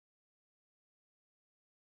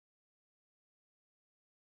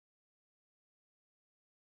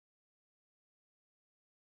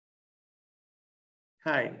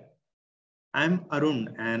Hi, I'm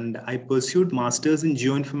Arun and I pursued Masters in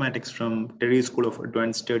Geoinformatics from TERI School of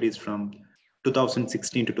Advanced Studies from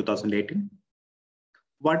 2016 to 2018.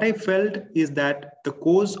 What I felt is that the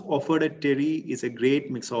course offered at TERI is a great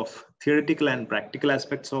mix of theoretical and practical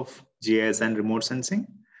aspects of GIS and remote sensing,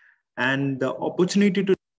 and the opportunity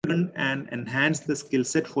to learn and enhance the skill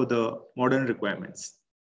set for the modern requirements.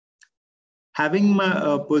 Having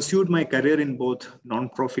pursued my career in both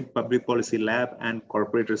non-profit public policy lab and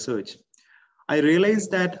corporate research, I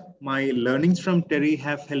realized that my learnings from TERI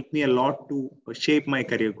have helped me a lot to shape my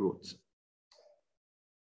career growth.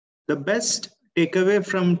 The best takeaway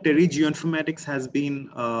from TERI Geoinformatics has been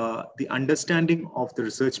the understanding of the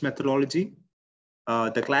research methodology,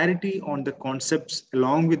 the clarity on the concepts,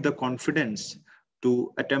 along with the confidence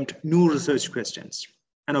to attempt new research questions,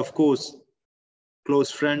 and of course,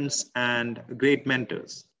 close friends and great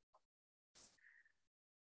mentors.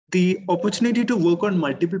 The opportunity to work on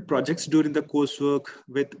multiple projects during the coursework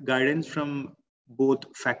with guidance from both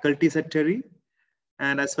faculties at TERI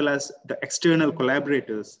and as well as the external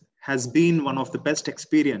collaborators has been one of the best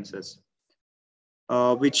experiences,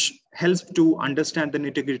 which helps to understand the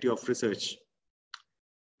nitty-gritty of research.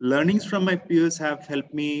 Learnings from my peers have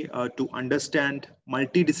helped me to understand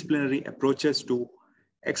multidisciplinary approaches to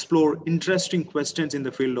explore interesting questions in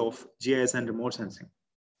the field of GIS and remote sensing.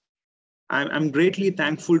 I'm greatly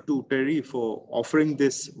thankful to TERI for offering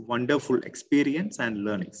this wonderful experience and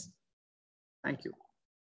learnings. Thank you.